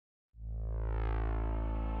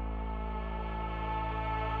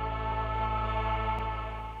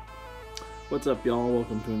What's up, y'all?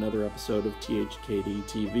 Welcome to another episode of THKD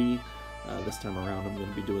TV. This time around I'm going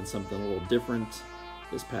to be doing something a little different.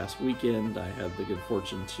 This past weekend I had the good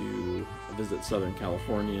fortune to visit Southern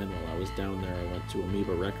California, and while I was down there I went to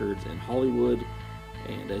Amoeba Records in Hollywood.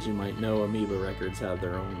 And as you might know, Amoeba Records have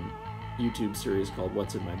their own YouTube series called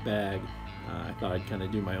What's in My Bag. I thought I'd kind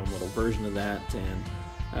of do my own little version of that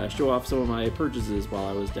and show off some of my purchases while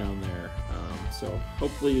I was down there. So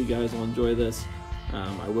hopefully you guys will enjoy this.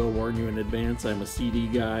 I will warn you in advance, I'm a CD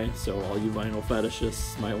guy, so all you vinyl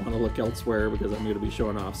fetishists might want to look elsewhere because I'm going to be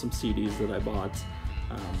showing off some CDs that I bought.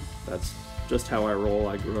 That's just how I roll.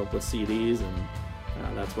 I grew up with CDs,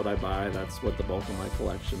 and that's what I buy. That's what the bulk of my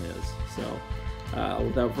collection is. So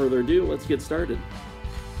without further ado, let's get started.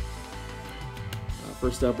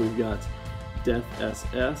 First up, we've got Death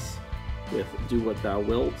SS with Do What Thou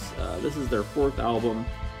Wilt. This is their fourth album.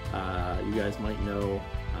 You guys might know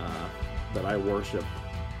that I worship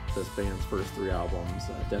this band's first three albums.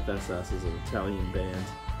 Death SS is an Italian band,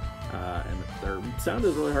 and their sound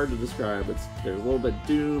is really hard to describe. There's a little bit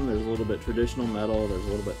doom, there's a little bit traditional metal, there's a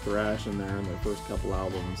little bit thrash in there in their first couple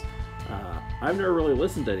albums. I've never really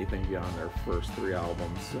listened to anything beyond their first three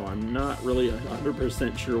albums, so I'm not really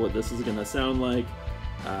 100% sure what this is going to sound like.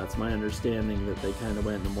 It's my understanding that they kind of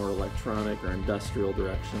went in a more electronic or industrial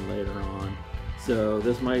direction later on. So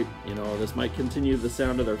this might continue the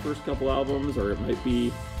sound of their first couple albums, or it might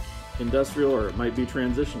be industrial, or it might be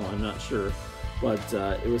transitional. I'm not sure, but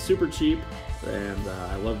it was super cheap, and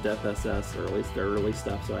I love Death SS, or at least their early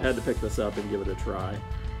stuff. So I had to pick this up and give it a try.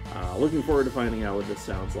 Looking forward to finding out what this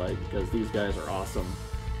sounds like, because these guys are awesome.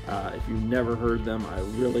 If you've never heard them, I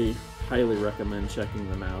really highly recommend checking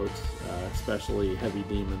them out, especially Heavy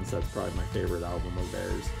Demons. That's probably my favorite album of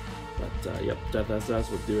theirs. But yep, Death SS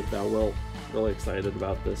with Do What Thou Wilt. Really excited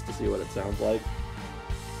about this to see what it sounds like.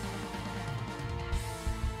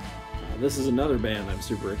 This is another band I'm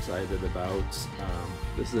super excited about.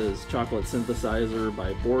 This is Chocolate Synthesizer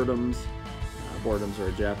by Boredoms. Boredoms are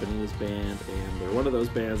a Japanese band, and they're one of those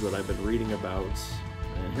bands that I've been reading about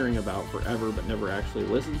and hearing about forever but never actually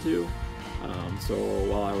listened to. So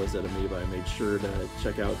while I was at Amoeba, I made sure to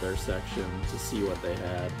check out their section to see what they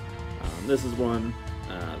had. This is one.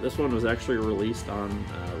 This one was actually released on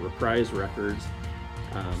Reprise Records,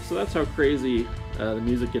 so that's how crazy the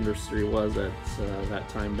music industry was at that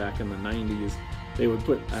time back in the 90s. They would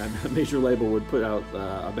put a major label would put out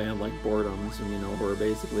a band like Boredoms, and who are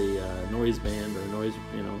basically a noise band or noise,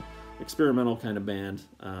 experimental kind of band.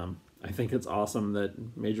 I think it's awesome that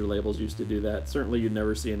major labels used to do that. Certainly, you'd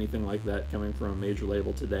never see anything like that coming from a major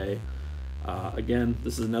label today. Again,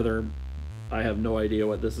 this is another. I have no idea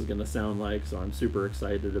what this is going to sound like, so I'm super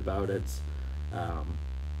excited about it.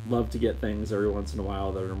 Love to get things every once in a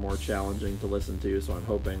while that are more challenging to listen to, so I'm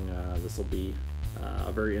hoping this will be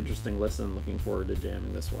a very interesting listen. Looking forward to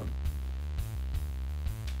jamming this one.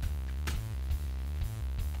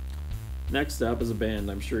 Next up is a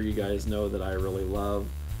band I'm sure you guys know that I really love.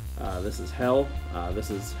 This is Hell.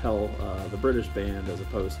 This is Hell, the British band, as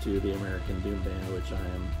opposed to the American Doom band, which I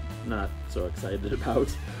am not so excited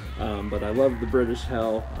about. But I love the British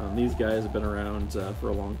Hell. These guys have been around for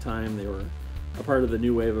a long time. They were a part of the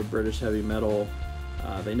new wave of British heavy metal.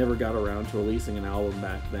 They never got around to releasing an album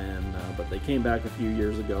back then, but they came back a few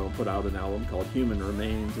years ago and put out an album called Human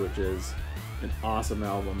Remains, which is an awesome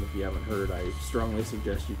album. If you haven't heard, I strongly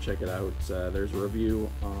suggest you check it out. There's a review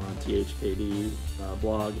on THKD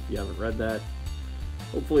blog if you haven't read that.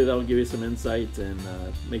 Hopefully that'll give you some insight and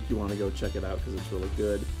make you want to go check it out, because it's really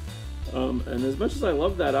good. And as much as I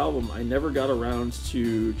love that album, I never got around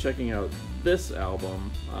to checking out this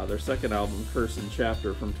album, their second album, Curse and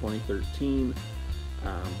Chapter, from 2013.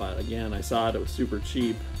 But again, I saw it was super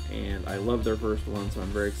cheap, and I love their first one, so I'm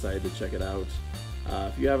very excited to check it out.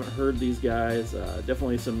 If you haven't heard these guys,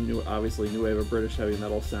 definitely some new, obviously new wave of British heavy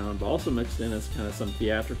metal sound, but also mixed in as kind of some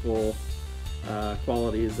theatrical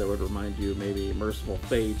qualities that would remind you maybe Merciful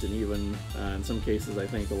Fate, and even in some cases I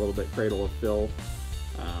think a little bit Cradle of Filth.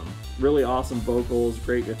 Really awesome vocals,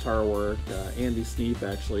 great guitar work. Andy Sneap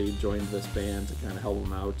actually joined this band to kind of help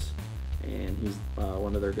them out, and he's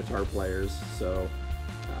one of their guitar players. So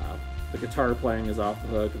the guitar playing is off the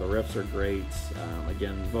hook, the riffs are great.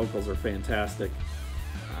 Again, vocals are fantastic.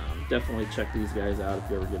 Definitely check these guys out if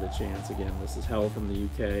you ever get a chance. Again, this is Hell from the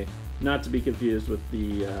UK, not to be confused with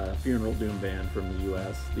the Funeral Doom band from the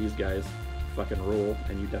US. These guys fucking rule,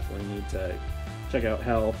 and you definitely need to check out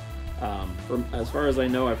Hell. As far as I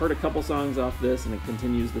know, I've heard a couple songs off this, and it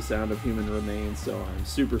continues the sound of Human Remains, so I'm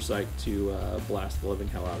super psyched to blast the living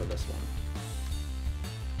hell out of this one.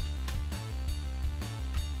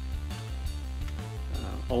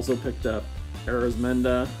 Also picked up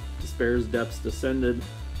Arizmenda. This Despair's Depths Descended.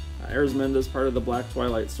 Arizmenda is part of the Black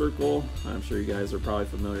Twilight Circle. I'm sure you guys are probably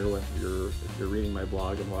familiar with, if you're reading my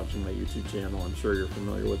blog and watching my YouTube channel, I'm sure you're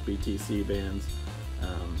familiar with BTC bands.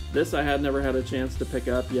 This I had never had a chance to pick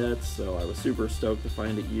up yet, so I was super stoked to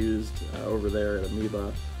find it used over there at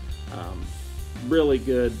Amoeba. Really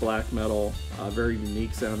good black metal, very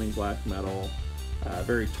unique sounding black metal,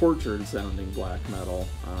 very tortured sounding black metal,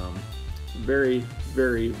 very,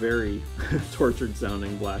 very, very tortured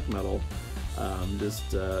sounding black metal,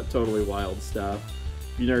 just totally wild stuff.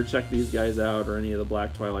 If you never checked these guys out or any of the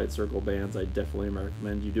Black Twilight Circle bands, I definitely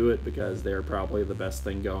recommend you do it because they're probably the best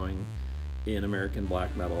thing going in American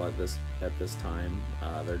black metal at this time.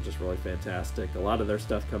 They're just really fantastic. A lot of their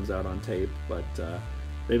stuff comes out on tape, but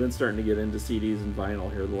they've been starting to get into CDs and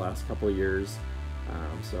vinyl here the last couple of years.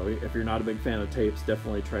 So if you're not a big fan of tapes,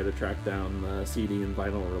 definitely try to track down the CD and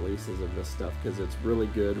vinyl releases of this stuff because it's really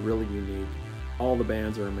good, really unique. All the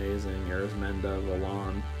bands are amazing. Arizmenda,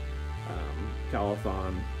 Valon,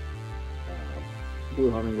 Calathon, Blue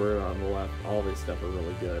Hummingbird on the left, all this stuff are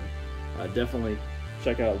really good. Definitely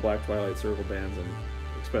check out Black Twilight Circle bands and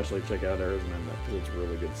especially check out Arizmenda because it's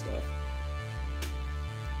really good stuff.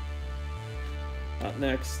 Up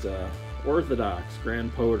next, Orthodox,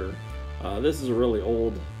 Grand Poder. This is a really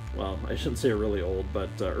old, well, I shouldn't say really old, but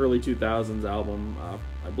early 2000s album.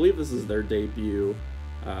 I believe this is their debut.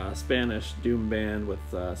 Spanish doom band with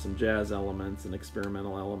some jazz elements and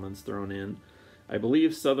experimental elements thrown in. I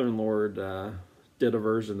believe Southern Lord did a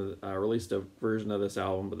version, released a version of this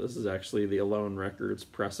album, but this is actually the Alone Records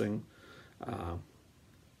pressing. I'm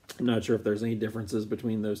not sure if there's any differences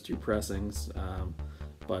between those two pressings,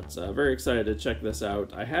 but very excited to check this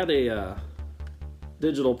out. I had a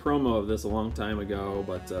digital promo of this a long time ago,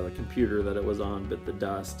 but the computer that it was on bit the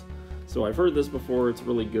dust. So I've heard this before, it's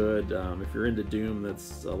really good. If you're into doom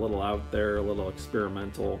that's a little out there, a little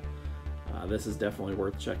experimental, this is definitely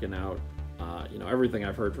worth checking out. You know, everything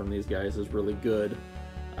I've heard from these guys is really good,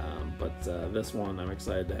 but this one I'm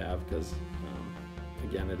excited to have because,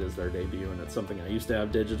 again, it is their debut and it's something I used to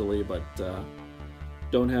have digitally, but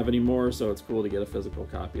don't have anymore, so it's cool to get a physical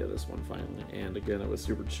copy of this one finally. And again, it was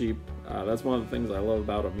super cheap. That's one of the things I love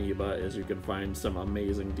about Amoeba is you can find some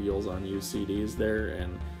amazing deals on used CDs there,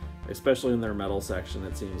 and especially in their metal section,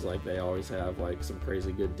 it seems like they always have like some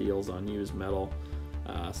crazy good deals on used metal.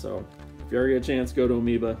 So if you ever get a chance, go to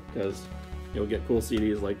Amoeba because you'll get cool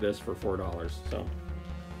CDs like this for $4. So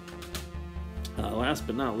last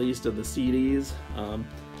but not least of the CDs,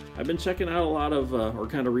 I've been checking out a lot of, or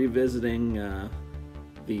kind of revisiting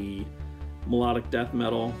the melodic death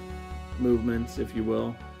metal movements, if you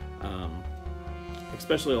will.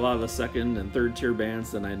 Especially a lot of the second and third tier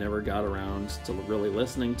bands that I never got around to really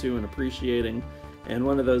listening to and appreciating, and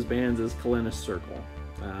one of those bands is Callenish Circle.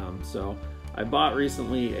 So I bought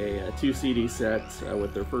recently a 2 CD set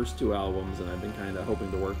with their first 2 albums, and I've been kind of hoping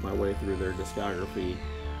to work my way through their discography,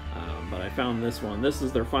 but I found this one. This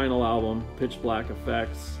is their final album, Pitch Black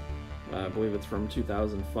Effects. I believe it's from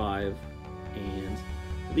 2005, and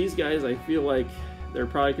these guys, I feel like they're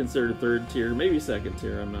probably considered third tier, maybe second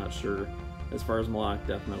tier, I'm not sure, as far as melodic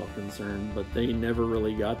death metal concerned, but they never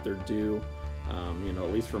really got their due. You know,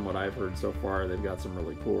 at least from what I've heard so far, they've got some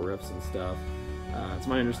really cool riffs and stuff. It's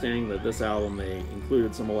my understanding that this album, they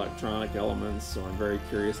included some electronic elements, so I'm very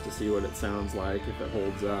curious to see what it sounds like, if it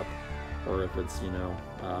holds up, or if it's, you know,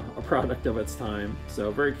 a product of its time.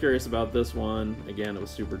 So very curious about this one. Again, it was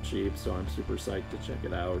super cheap, so I'm super psyched to check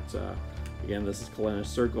it out. Again, this is Callenish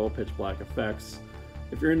Circle, Pitch Black Effects.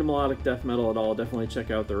 If you're into melodic death metal at all, definitely check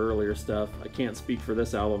out their earlier stuff. I can't speak for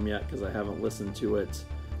this album yet because I haven't listened to it,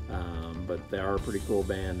 but they are a pretty cool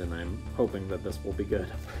band, and I'm hoping that this will be good.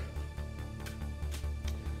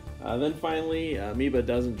 Then finally, Amoeba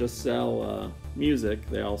doesn't just sell music,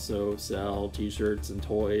 they also sell t-shirts and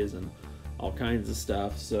toys and all kinds of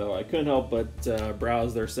stuff, so I couldn't help but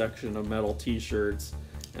browse their section of metal t-shirts,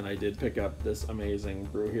 and I did pick up this amazing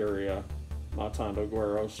Brujeria Matando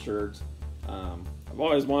Guerrero shirt. I've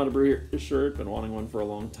always wanted a Brujeria shirt, been wanting one for a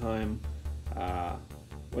long time.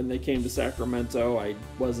 When they came to Sacramento, I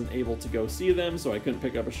wasn't able to go see them, so I couldn't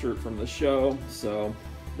pick up a shirt from the show, so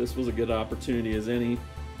this was a good opportunity as any.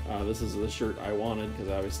 This is the shirt I wanted, because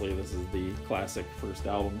obviously this is the classic first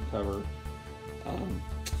album cover.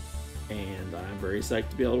 And I'm very psyched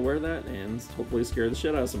to be able to wear that and hopefully scare the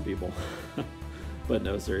shit out of some people. But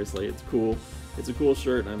no, seriously, it's cool. It's a cool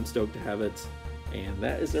shirt, and I'm stoked to have it. And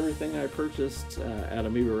that is everything I purchased at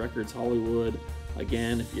Amoeba Records Hollywood.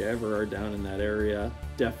 Again, if you ever are down in that area,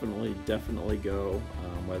 definitely go.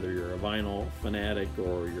 Whether you're a vinyl fanatic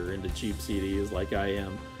or you're into cheap CDs like I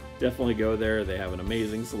am, definitely go there. They have an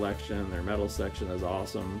amazing selection. Their metal section is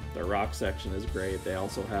awesome. Their rock section is great. They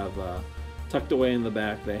also have tucked away in the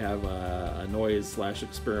back, they have a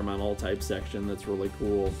noise/experimental type section that's really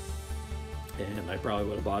cool. And I probably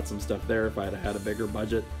would have bought some stuff there if I'd had a bigger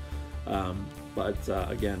budget. But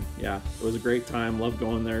again, yeah, it was a great time. Loved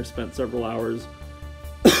going there. Spent several hours.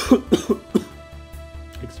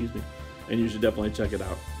 Excuse me. And you should definitely check it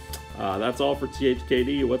out. That's all for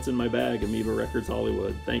THKD. What's in my bag? Amoeba Records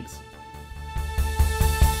Hollywood. Thanks.